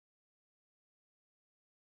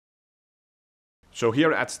So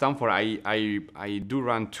here at Stanford, I do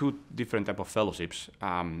run two different type of fellowships.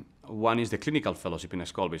 One is the clinical fellowship in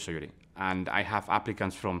skull-base surgery, and I have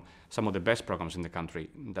applicants from some of the best programs in the country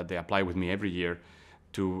that they apply with me every year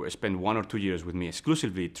to spend 1 or 2 years with me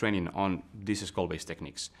exclusively training on these skull-based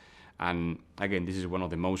techniques. And again, this is one of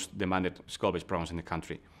the most demanded skull-based programs in the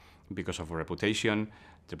country because of our reputation,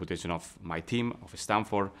 the reputation of my team, of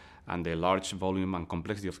Stanford, and the large volume and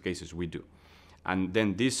complexity of cases we do. And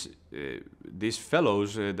then these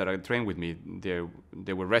fellows that are trained with me,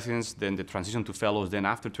 they were residents, then they transition to fellows, then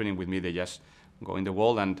after training with me, they just go in the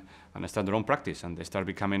world and start their own practice, and they start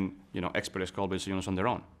becoming expert skull-based surgeons on their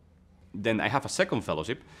own. Then I have a second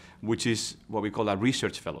fellowship, which is what we call a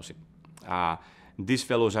research fellowship. These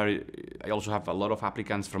fellows I also have a lot of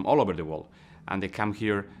applicants from all over the world, and they come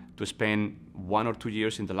here to spend 1 or 2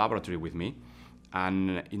 years in the laboratory with me.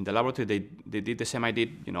 And in the laboratory, they did the same I did,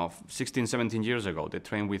 16, 17 years ago. They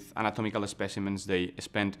trained with anatomical specimens. They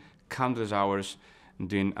spent countless hours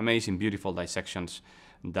doing amazing, beautiful dissections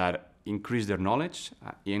that increase their knowledge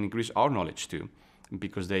and increase our knowledge too,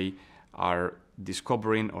 because they are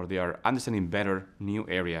discovering or they are understanding better new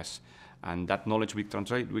areas. And that knowledge we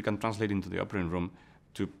can translate into the operating room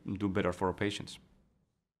to do better for our patients.